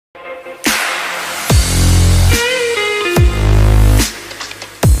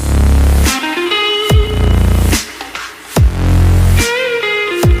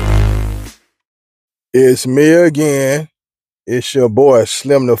It's me again. It's your boy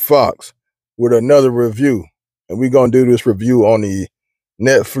Slim the Fox with another review. And we're gonna do this review on the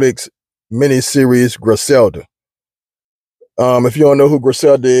Netflix miniseries Griselda. If you don't know who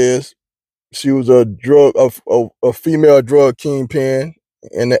Griselda is, she was a female drug kingpin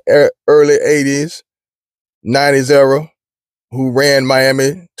in the early 80s, 90s era, who ran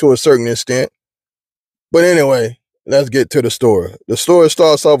Miami to a certain extent. But anyway, let's get to the story. The story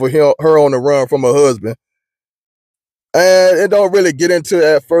starts off with her on the run from her husband. And it don't really get into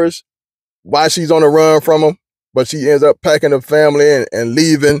at first why she's on the run from him, but she ends up packing her family and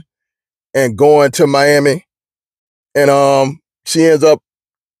leaving and going to Miami. And she ends up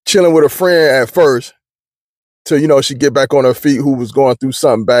chilling with a friend at first till, she get back on her feet, who was going through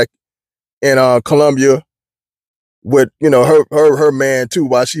something back in Colombia with, her man too,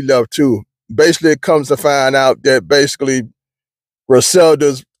 while she left too. Basically, it comes to find out that basically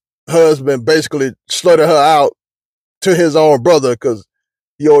Griselda's husband basically slutted her out to his own brother because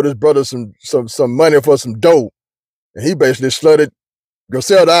he owed his brother some money for some dope. And he basically slutted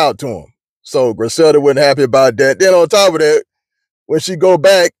Griselda out to him. So Griselda wasn't happy about that. Then on top of that, when she go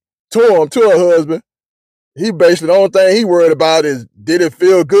back to her husband, he basically, the only thing he worried about is, did it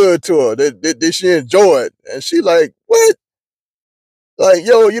feel good to her? Did she enjoy it? And she like, what? Like,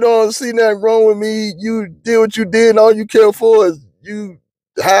 yo, you don't see nothing wrong with me. You did what you did, and all you care for is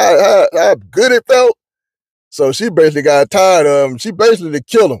how good it felt. So she basically got tired of him. She basically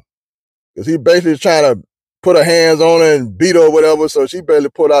killed him because he basically trying to put her hands on her and beat her or whatever. So she basically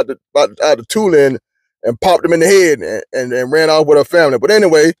pulled out the tool and popped him in the head and ran off with her family. But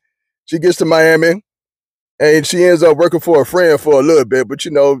anyway, she gets to Miami and she ends up working for a friend for a little bit. But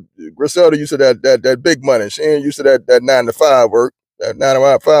Griselda used to that big money. She ain't used to that 9-to-5 work. That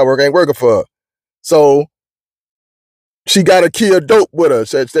 9-to-5 work ain't working for her. So she got a key of dope with her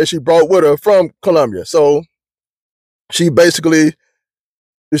that she brought with her from Colombia. So she basically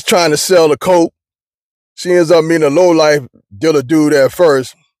is trying to sell the coke. She ends up meeting a low-life dealer dude at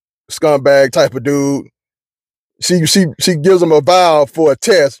first, scumbag type of dude. She gives him a vial for a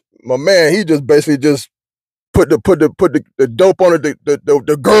test. My man, he just basically just put the dope on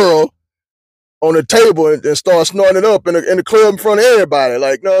the girl on the table and start snorting it up in the club in front of everybody.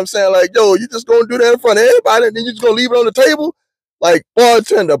 Like, you know what I'm saying? Like, yo, you just gonna do that in front of everybody and then you just gonna leave it on the table? Like,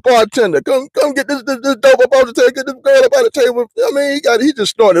 bartender, come get this dope up on the table, get this girl up on the table. I mean, he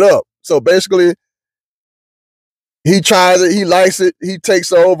just snorted it up. So basically, he tries it, he likes it, he takes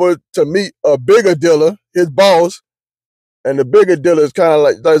her over to meet a bigger dealer, his boss, and the bigger dealer is kind of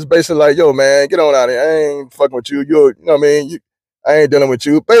like, that's basically like, yo, man, get on out of here. I ain't fucking with you. You know what I mean? I ain't dealing with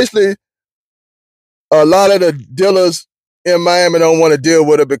you. Basically, a lot of the dealers in Miami don't want to deal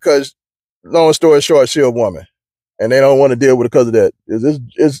with her because, long story short, she a woman. And they don't want to deal with it because of that.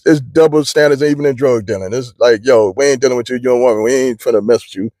 It's double standards even in drug dealing. It's like, yo, we ain't dealing with you, you're a woman. We ain't finna mess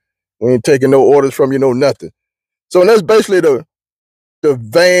with you. We ain't taking no orders from you, no nothing. So that's basically the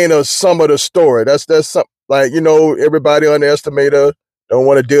vein of some of the story. That's something like, everybody underestimate her, don't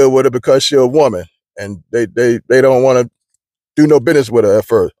want to deal with her because she's a woman. And they don't want to do no business with her at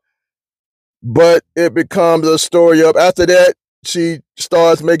first. But it becomes a story up. After that, she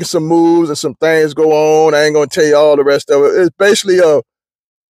starts making some moves and some things go on. I ain't gonna tell you all the rest of it. It's basically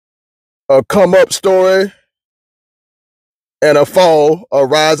a come up story and a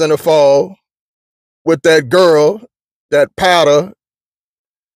rise and a fall with that girl, that powder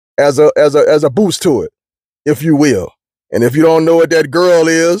as a boost to it, if you will. And if you don't know what that girl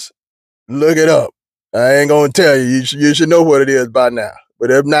is, look it up. I ain't gonna tell you. You should know what it is by now.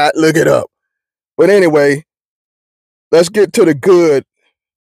 But if not, look it up. But anyway, let's get to the good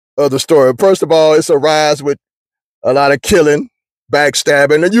of the story. First of all, it's a rise with a lot of killing,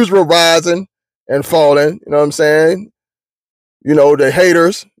 backstabbing, the usual rising and falling. You know what I'm saying? The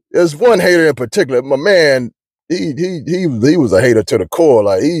haters. There's one hater in particular. My man, he was a hater to the core.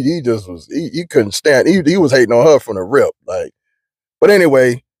 Like he just was. He couldn't stand. He was hating on her from the rip. Like, but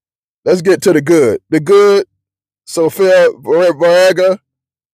anyway, let's get to the good. The good. Sofia Vergara,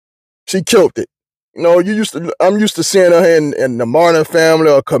 she killed it. I'm used to seeing her in the Martin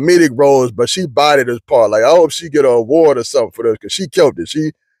Family or comedic roles, but she bodied this part. Like, I hope she get an award or something for this because she killed it.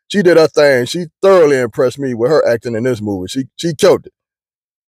 She did her thing. She thoroughly impressed me with her acting in this movie. She killed it.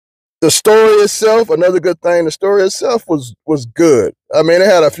 The story itself, another good thing, the story itself was good. I mean, it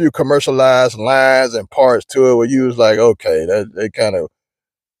had a few commercialized lines and parts to it where you was like, okay, they kind of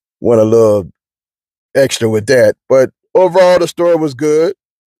went a little extra with that. But overall, the story was good.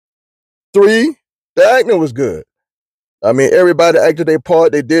 3, the acting was good. I mean, everybody acted their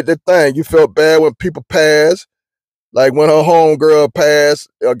part. They did their thing. You felt bad when people passed. Like when her homegirl passed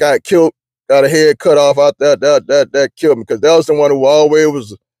or got killed got a head cut off out there, that killed me, because that was the one who always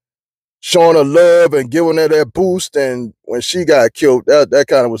was showing her love and giving her that boost. And when she got killed, that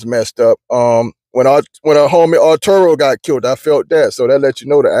kind of was messed up. When our homie Arturo got killed, I felt that. So that let you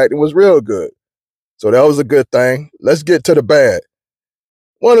know the acting was real good. So that was a good thing. Let's get to the bad.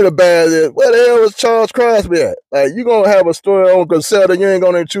 One of the bad is, where the hell was Charles Crosby at? Like, you gonna have a story on Griselda, you ain't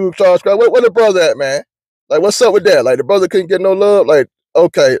gonna choose Charles Crosby. Where the brother at, man? Like, what's up with that? Like, the brother couldn't get no love? Like,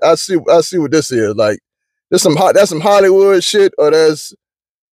 okay, I see what this is. Like, that's some Hollywood shit, or that's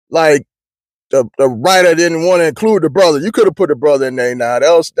like the writer didn't want to include the brother. You could have put the brother in there now.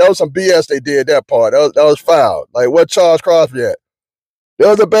 That was some BS they did that part. That was foul. Like, what Charles Crosby at? The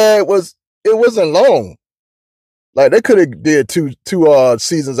other bad was, it wasn't long. Like, they could have did two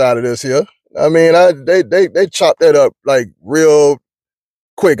seasons out of this here. I mean, they chopped that up like real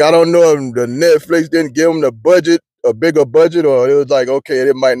quick. I don't know if the Netflix didn't give them a bigger budget, or it was like, okay,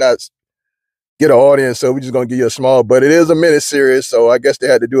 it might not get an audience, so we're just gonna give you a small. But it is a miniseries, so I guess they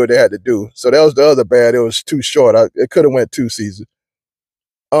had to do what they had to do. So that was the other bad. It was too short. It could have went 2 seasons.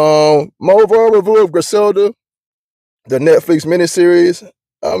 My overall review of Griselda, the Netflix miniseries,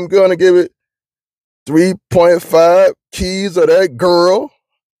 I'm gonna give it 3.5 keys of that girl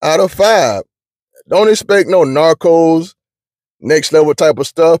out of 5. Don't expect no Narcos, next level type of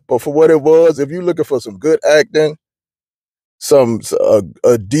stuff, but for what it was, if you're looking for some good acting,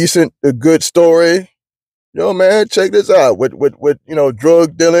 a decent, a good story, yo man, check this out. With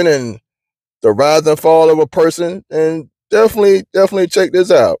drug dealing and the rise and fall of a person, and definitely check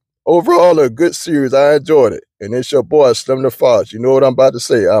this out. Overall, a good series. I enjoyed it. And it's your boy, Slim the Fox. You know what I'm about to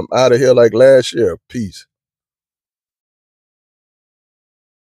say. I'm out of here like last year. Peace.